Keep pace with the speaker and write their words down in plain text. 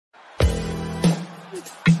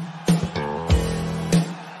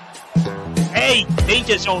Hey,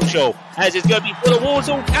 Danger Zone show, as it's going to be for the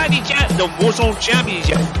Warzone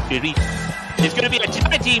Championship. It's going to be a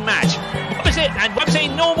tag team match. And I'm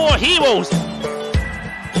saying no more heroes.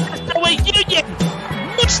 That's the way Reunited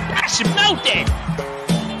Moustache Mountain.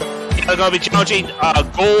 They're going to be challenging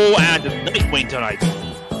Goro and Nightwing tonight.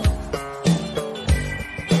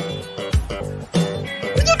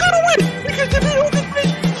 They're going to win because the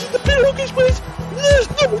Ben Hopkins wins. There's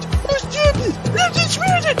no champions. There's this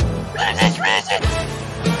reason.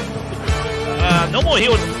 No more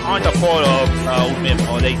heroes on the part of Ultimate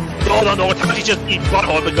Holiday. No, it's actually just being brought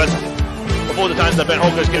on because of all the times that Ben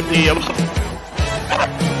Hopkins can be.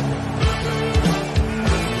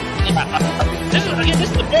 This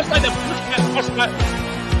is the first time that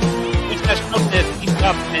Moustache Mountain has teamed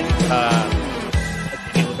up and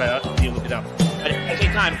look it up. But at the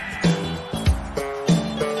same time,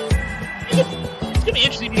 it's going to be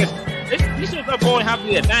interesting because these two are going to have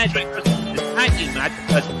the advantage right first in this tag team match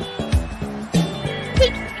because I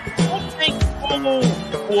don't think Goro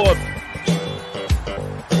or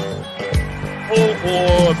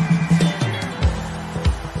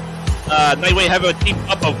Nightwing have a team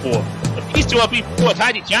up before. But these two are before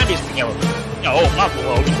tag team champions together. Oh,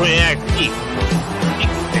 we're putting that team.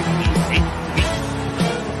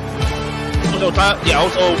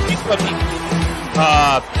 Also, these two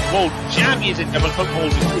are world champions in different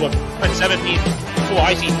footballs in 2017 for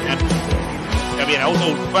IC champions. And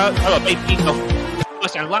also, Bate being the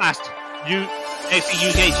first and last NXT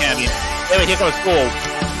UK champion. Anyway, here goes Goro.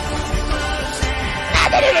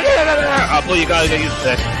 Oh, boy, you gotta get used to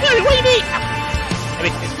this. What do you mean? I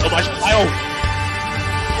mean, it's so much fire.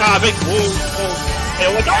 Big hey,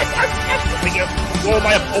 oh my god! Goro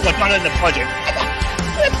might have overdone in the budget.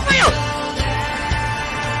 Fire!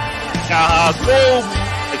 Goro!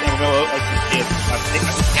 I don't know, I can see it.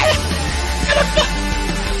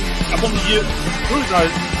 I'm on you. Who's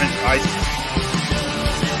those guys?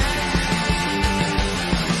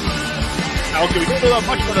 Now, okay, we don't know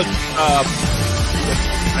much about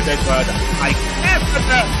and then I can't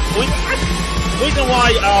the reason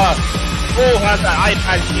why Goro has an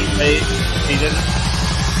iPad season.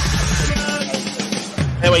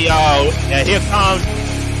 There we go. Yeah, here comes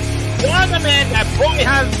one of the men that probably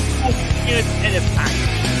has most experience in his pack.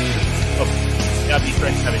 Oh, gotta be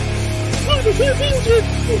Trent having.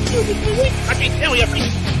 Okay, there we have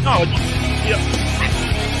no,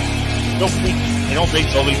 don't think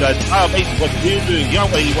so because basically what you do, the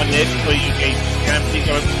young lady won it for UK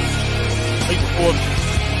championship. Before.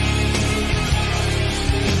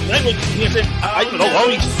 I don't know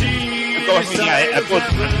how he's going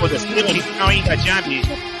for the stable he's carrying that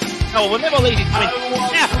championship. No, whenever ladies come in,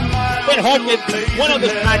 Ben Hopkins, one of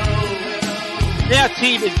the match, their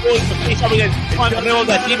team is going to face up against one of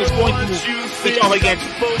that team is going to face up against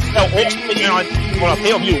Austin on a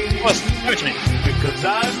pay-per-view first management.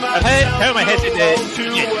 I've had my head in there.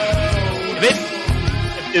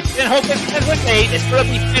 If Ben Hopkins has a day, it's going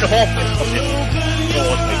to be Ben Hopkins.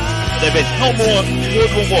 If it's no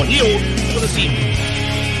more heels for the team,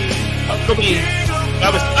 it's going to be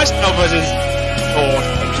us now versus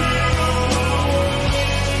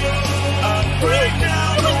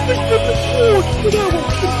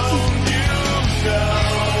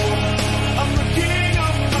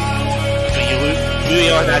You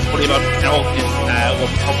realize that's probably about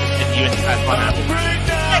Hopkins in the US past one happened.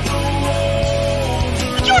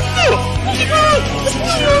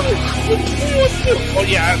 Oh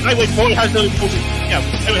yeah, Nightwing probably has the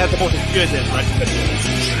most, experience in, right?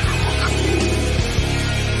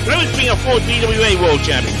 Nightwing's being a former DWA World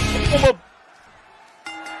Champion.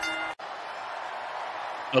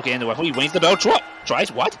 Okay, and he wins the belt twice,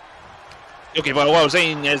 what? Okay, but what I was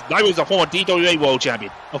saying is Nightwing's a former DWA World Champion.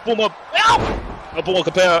 A former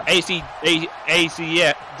compare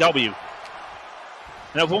ACW.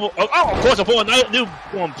 And of course, a former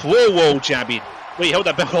newborn Pro World Champion. Where he held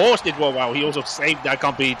that belt hostage for a while. He also saved that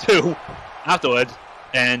company too afterwards.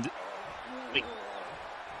 And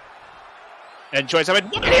Troy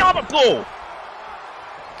said, "Look at the armor goal."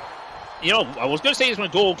 You know, I was going to say this when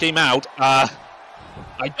Goro came out. I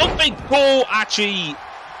don't think Goro actually.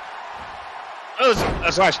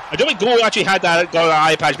 I don't think Goro actually had that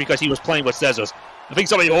eye patch because he was playing with scissors. I think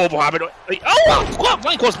something awful happened.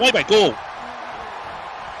 Flying cross point by Goro.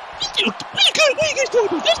 What are you guys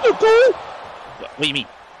doing? There's no Goro. What do you mean?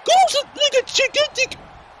 Goro's like a gigantic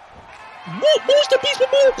monster beast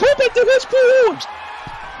with more combat than his forms.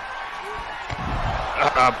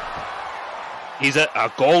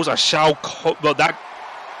 Goro's a shell. Well, that.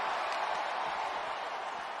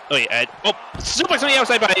 Oh yeah. Super on the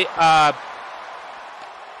outside by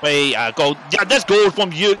Wait, goal. Yeah, that's goal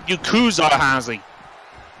from Yakuza Hansley.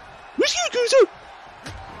 Where's Yakuza?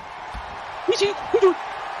 Where's he?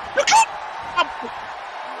 Look up!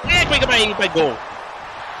 Yeah, quick, my goal.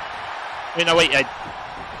 Wait, no, wait.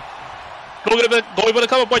 Going for the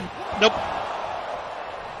cover point. Nope.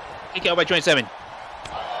 Take out by 27.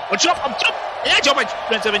 I'm jump! Yeah, jump by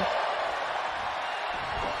 27.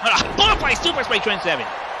 Butterfly super by 27.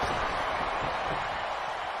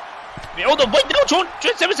 Oh, no, wait, no,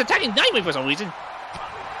 27's attacking Nightwing for some reason.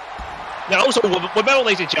 Yeah, also, remember,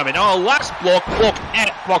 ladies and gentlemen, our last block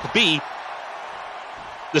B,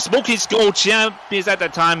 the Smoky Skull champions at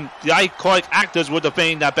that time, the iconic actors were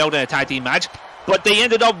defending that belt in a tag team match, but they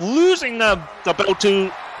ended up losing the belt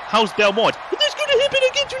to House Belmont. But that's going to happen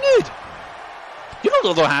again tonight. You don't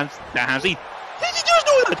know that Hansley. He does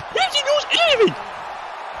know that. He knows everything.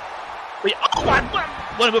 Wait, oh,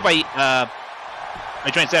 what about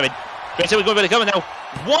by Trent 7? Trent 7 going for the cover now.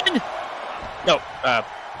 One. No.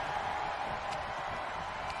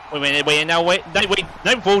 Wait, now wait.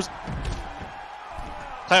 Night falls.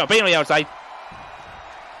 Tyler Bate on the outside.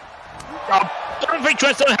 I don't think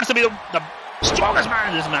Trent 7 has to be the strongest man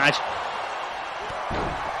in this match.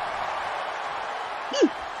 Give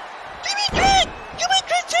me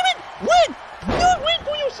Trent 7! Win! Not win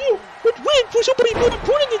for yourself, but win for somebody more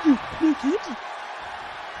important than you.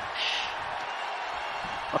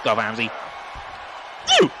 Fuck off, Ramsey.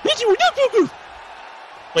 You! Bitchy, we're not focus!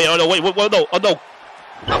 Wait, oh no, wait, no. Oh no!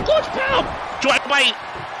 No, Coach Pal! Drive by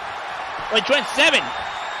Trent 7!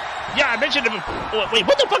 Yeah, I mentioned it before. Wait,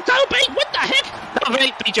 what the fuck, Tyler Bate? What the heck? Tyler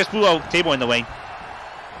Bate just threw a table in the way.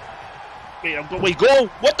 Wait, go!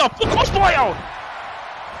 What the fuck? Crossfire!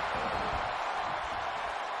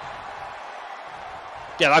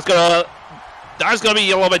 Yeah, that's gonna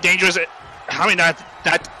be a little bit dangerous having that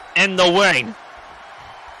in the way.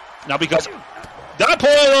 Now because the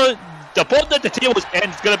point that the table was in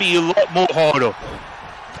is gonna be a lot more harder.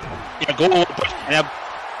 Yeah, go push and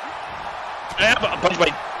have a punch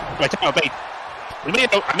by Tyler Bate. I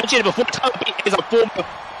mentioned it before. Tyler Bate is a former,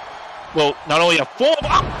 well, not only a former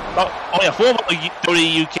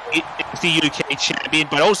UK champion,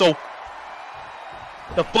 but also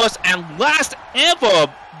the first and last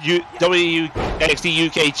ever NXT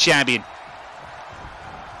UK champion.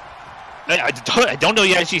 I don't know if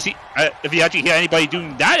you actually hear anybody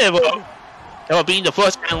doing that ever being the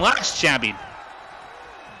first and last champion.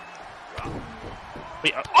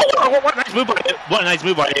 Wait, what a nice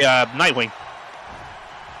move by Nightwing.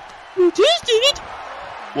 You just did it.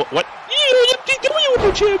 What? You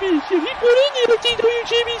NXT championship. He put in the NXT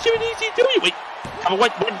championship in ECW. Wait,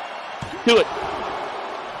 what? Do it.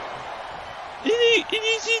 In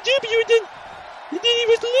ECW, and then he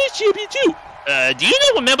was the last champion too. Do you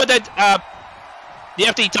remember that the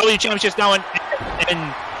FTW championship now in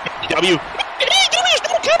ECW? ECW is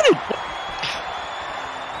still counted.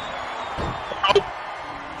 Oh.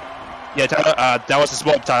 Yeah, that was a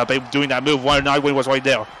smart Tyler Bate doing that move while Nightwing was right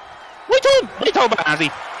there. Wait about Hansley.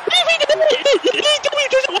 What do you think of ECW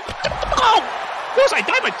just? Oh, of course I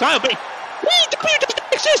died by Tyler Bate. ECW doesn't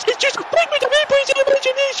exist. It's just a figment of anybody's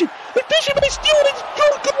imagination. And Bishop is still in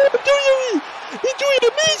WWE. They're doing an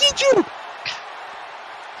amazing job.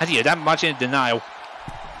 How do you that much in denial?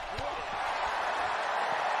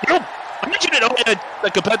 You know, I mentioned it earlier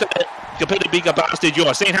compared to being a bastard,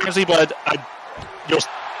 you're St. Hansley, but you're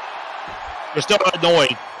still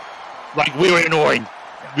annoying. Like really annoying.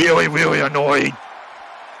 Really annoying.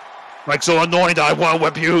 Like so annoying that I want to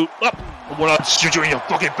whip you up. I want to shoot you in your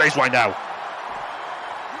fucking face right now.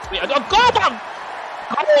 Go!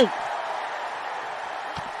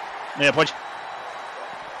 Yeah, punch.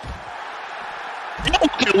 No,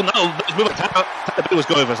 Tyler Bate was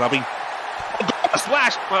going for something. A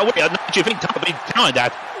slash. Well, wait, don't you think Tyler Bate counted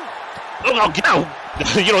that? Oh, get out!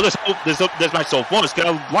 You know, this match so far is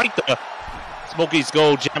gonna like the Smoky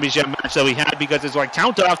Skull Championship match that we had because it's like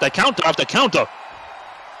counter after counter after counter.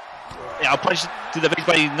 Yeah, I'll punch to the face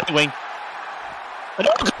by Nightwing.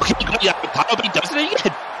 Yeah, Tyler Bate does it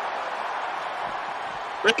again.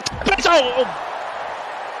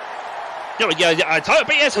 Yeah, Tyler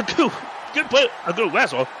Bate is a good player, a good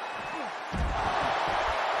wrestler.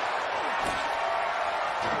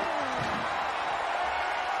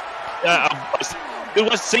 It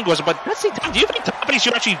was singles, but let's see. Do you think Tyler Bate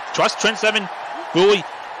should actually trust Trent 7 fully?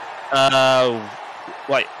 Well,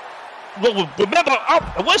 remember,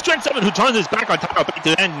 it was Trent 7 who turned his back on Tyler Bate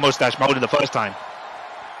to end Moustache Mountain the first time.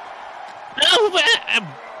 No,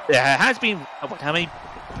 it has been how many?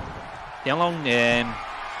 How long?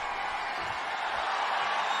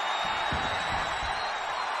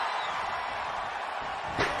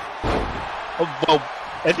 Well,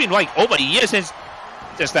 it's been like over a year since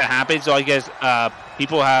that happened, so I guess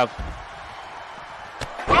people have.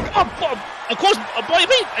 Of course, boy,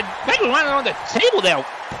 Penguin landed on the table now.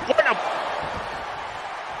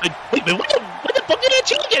 Wait, when the fuck did that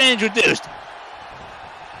chicken get introduced?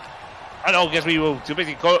 I don't guess we will too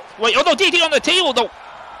busy. Wait, oh no, DT on the table though.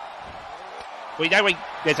 Wait, that way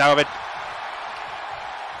gets out of it.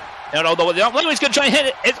 No, Nightwing's gonna try and hit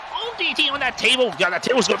it. It's all DT on that table. Yeah, that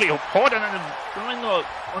table's gonna be harder than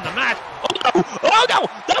on the mat. Oh no!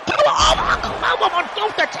 The power on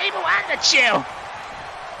both the table and the chair.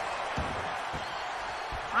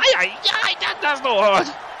 That's no hard.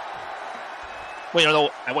 Wait,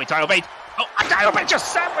 no, wait, Tyler Bate. Oh, Tyler Bate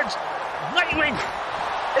just sandwiched Nightwing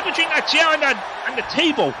in between that chair and the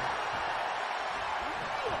table.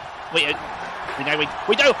 Wait, Nightwing.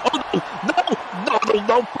 Wait, no! Oh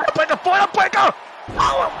no! Foil breaker!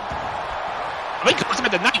 Oh! I think it was the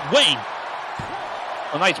Nightwing.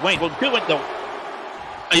 Oh, Nightwing. Well, good one though.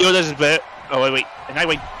 I know this is better. Oh wait,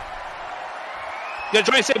 Nightwing. You gonna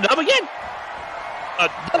try and save it up again?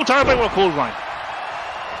 No, Tyler Bate will close line.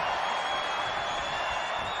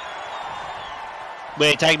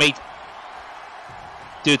 Wait, tag mate.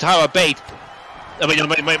 Dude, Tyler Bate. I mean,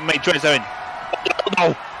 my Trent in. Oh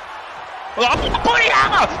no! Oh, body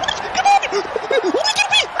hammer! Come on! Who's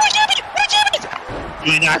Jimmy?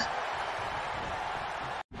 Doing that.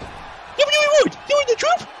 Yeah, but you're right. You're in the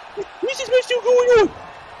truth. What's this match still going on?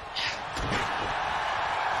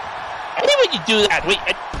 Anyway, you do that. Wait,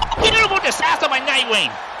 we know about disaster by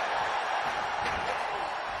Nightwing.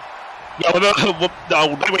 Yeah,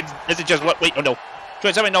 no, Nightwing isn't just what. Wait, oh no.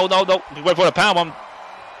 Trent, no. We went for the power bomb.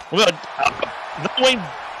 Nightwing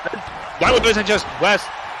doesn't just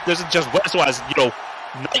wrestle as, you know,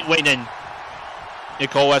 Nightwing and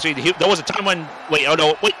Nicole. There was a time when, wait, oh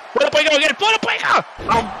no, wait, put a breaker again, put a breaker!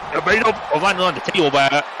 I made up, I landed on the table,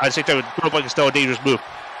 but I think that put a breaker is still a dangerous move.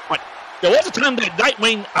 But there was a time that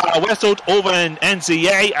Nightwing wrestled over in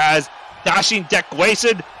NCA as Dashing Deck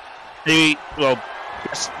Grayson. Well,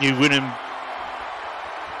 you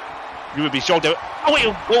would be shocked that. Oh wait,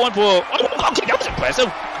 going for. Oh, okay, that was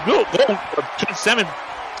impressive. Go, 7.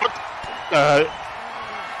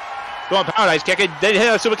 Going Paradise kick it, then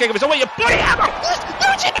hit a super kick. So wait, you bloody hammer!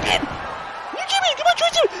 No, Jimmy! Come on, try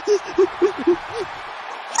to.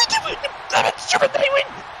 Damn it, stupid Nightwing!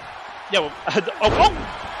 Yeah, well, oh!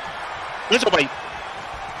 There's nobody.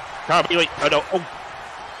 Can't be, wait, oh no, oh.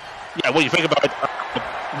 Yeah, what do you think about it?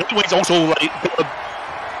 Nightwing's also like.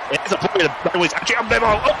 It's a point of Nightwing's actually up there.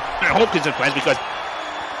 Oh, Ben Hopkins and Friends, because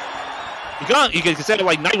you can consider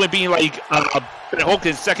like Nightwing being like Ben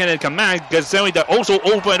Hopkins' second in command, considering that also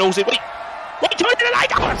over and OC. Wait, turn to the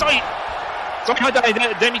light! Oh, sorry, I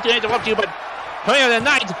didn't mean to interrupt you, but turn to the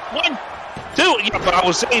night. 1, 2. Yeah, but I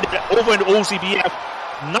was saying that over in OCBF,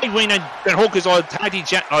 Nightwing and Ben Hopkins are tag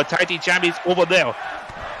team champions over there.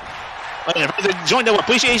 Join the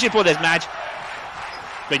appreciation for this match.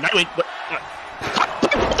 Wait, Nightwing.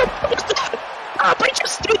 Bate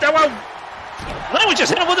just stood there while Nightwing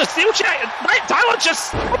just hit him with a steel chair. Tyler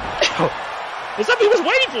just. It's something he was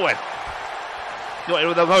waiting for it.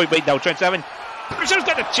 Wait, no, Trent 7. Trent's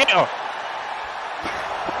got the chair.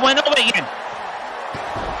 Went over again.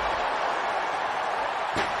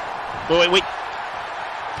 Wait.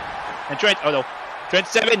 And Trent, oh no. Trent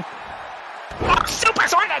 7. Oh,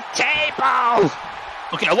 Super's on the table!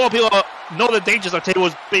 Okay, a lot of people know the dangers of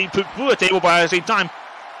tables being put through a table, but at the same time,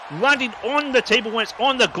 landing on the table when it's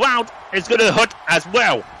on the ground is going to hurt as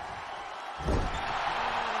well.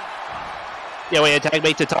 Yeah, wait, tag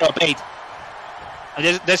mate to Tyler Bate.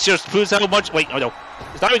 And this just proves how much. Wait, oh no.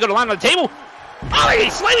 Is Tyler going to land on the table? Oh, he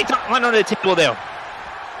slightly landed on the table there.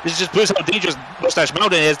 This just proves how dangerous Moustache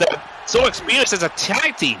Mountain is. They're so experienced as a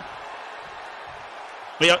tag team.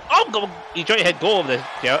 Wait, oh, he tried to head go over this.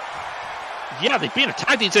 Yeah, they've been a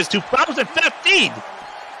tag team since 2015.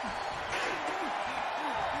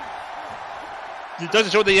 It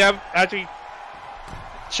doesn't show they have actually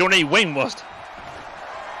shown any wing must.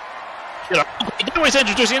 Now he's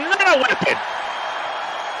introducing another weapon.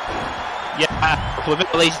 Yeah, for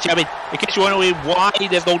Ladies and Gentlemen, in case you're wondering why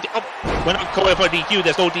there's no. Oh, we're not calling for DQ,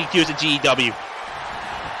 there's no DQs in GEW.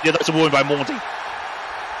 Yeah, that's a warning by Monty.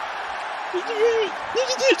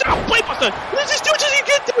 Let's just do it till you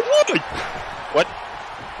get the wood. What?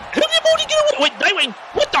 How did Monty get away? Wait, Nightwing,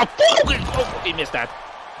 what the fuck? Oh, he missed that.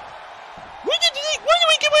 Why did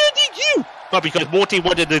we give away a DQ? Not because Morty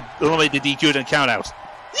wanted to eliminate the DQs and countouts.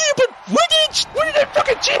 Yeah, but why did that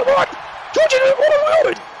fucking cheat on? Georgia didn't want to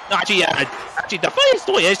ruin it. No, actually, the funny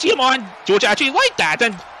story is, Georgia actually liked that,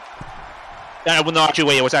 and well, no, actually,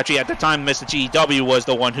 wait, it was actually at the time Mr. GEW was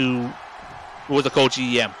the one who Who was the coach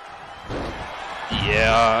GEM?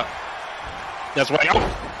 Yeah. That's right. Oh.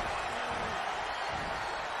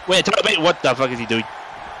 Wait, tell me what the fuck is he doing?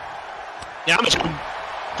 Yeah, amateur.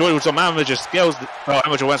 Doing with some amateur skills. Oh,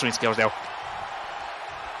 amateur wrestling skills now.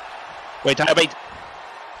 Wait, Tyler Bate.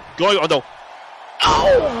 Going on though.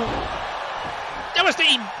 Oh!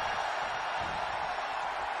 Devastating!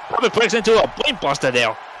 Probably breaks into a brain buster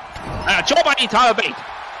there. Job by Tyler Bate.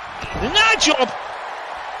 Not job!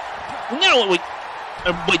 No, wait.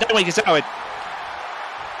 Nightwing is out.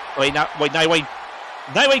 Wait, Nightwing.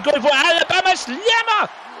 Nightwing going for Alabama Slammer!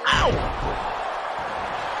 Ow!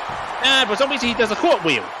 And for some reason he does a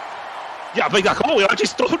cartwheel. Yeah, I think that cartwheel actually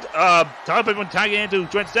stopped Tyler Bate when tagging into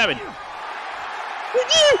Trent 7.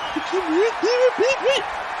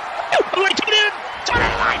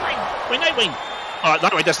 Nightwing!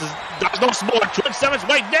 Nightwing, that's no small Trent 7's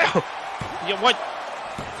right now! You know what?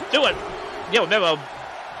 Do it! Yo, never.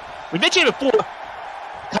 We mentioned it before.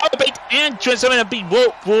 Tyler Bate and Trent 7 have been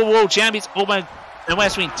world champions over in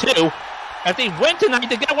Wrestling 2. If they win tonight,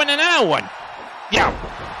 they gotta win another one. Yeah.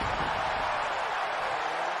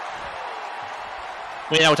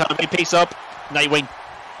 Wait now, Tyler Bate pace up. Nightwing.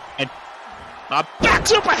 And back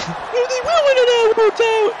super. They will win another world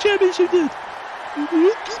championship. Ben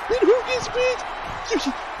Hopkins wins. Who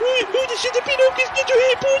should have Ben Hopkins get your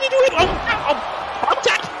head pulled into him? I'm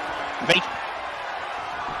tapped. Bate.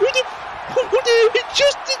 Who the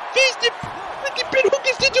just face the freaking Ben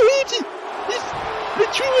Hopkins did to him? This the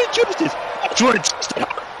true injustice. True injustice.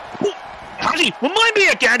 Howdy, remind me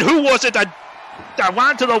again, who was it that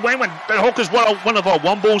ran to the wing when Ben Hopkins won one of our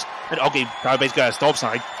wumbles? And okay, Tyler Bate's got a stop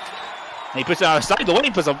sign. And he puts it outside the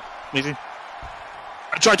lane for some reason.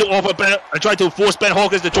 I tried to force Ben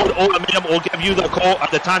Hopkins to try to automate him or give you the call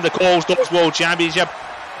at the time the call starts World Championship.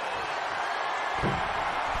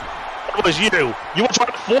 It was you. You were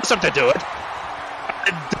trying to force him to do it.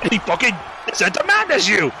 And then he fucking sent a man as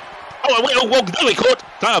you. Oh, wait, well, then we caught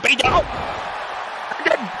Tyler Bate out.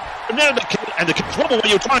 And then the trouble when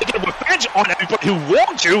you're trying to get revenge on everybody who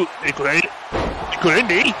wronged you, including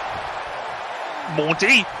me,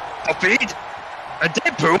 Monty, Defeat, and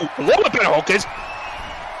Deadpool, along with Ben Hopkins.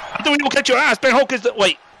 After we will catch your ass, Ben Hopkins, they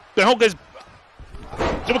will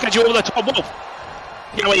catch you over the top rope.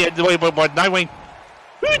 Yeah, wait, Nightwing.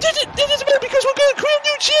 This is because we're going to crown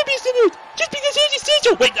new champions tonight. Just because Andy said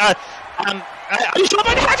so. Wait, are you sure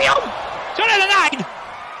about that? Turn out the 9.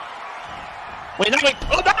 Wait, Nightwing.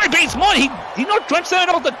 Oh, Nightwing beats more. He not Trent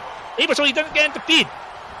 7 off the table so he doesn't get into feed.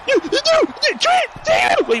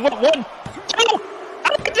 Trent! Wait, what? 1, 2.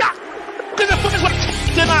 Because the foot is like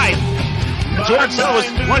 9. Trent 7 was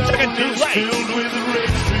 1 second too late.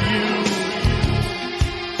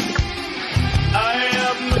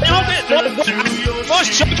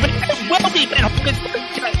 First judgment will be Ben Hopkins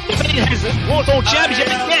defending his Warzone championship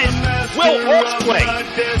against Will Ospreay.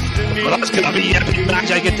 Well, that's gonna be an epic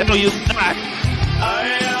match, I can tell you that.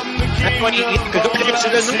 Anyway,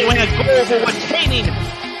 doesn't win a goal for retaining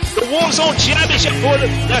the Warzone championship for the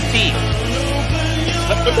team.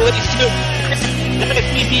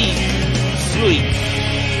 PPV 3.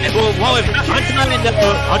 And well, if I'm not in the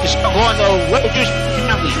Revolution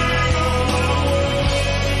finale.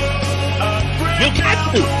 You can't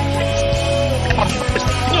do first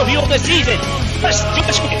interview of the season. First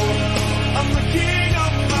judgment.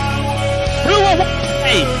 Who will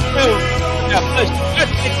win? First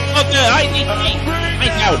judgment of the IDG.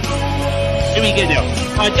 Right now. Here we go now.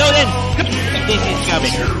 Until then, this is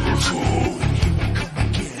coming.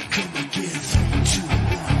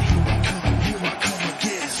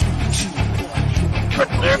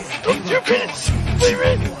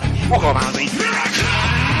 Walk on, Mountie.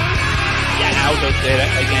 Yeah, I'll go there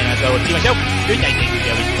again. I'll go and see myself. Good night, ladies and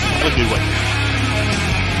gentlemen. Have a good one.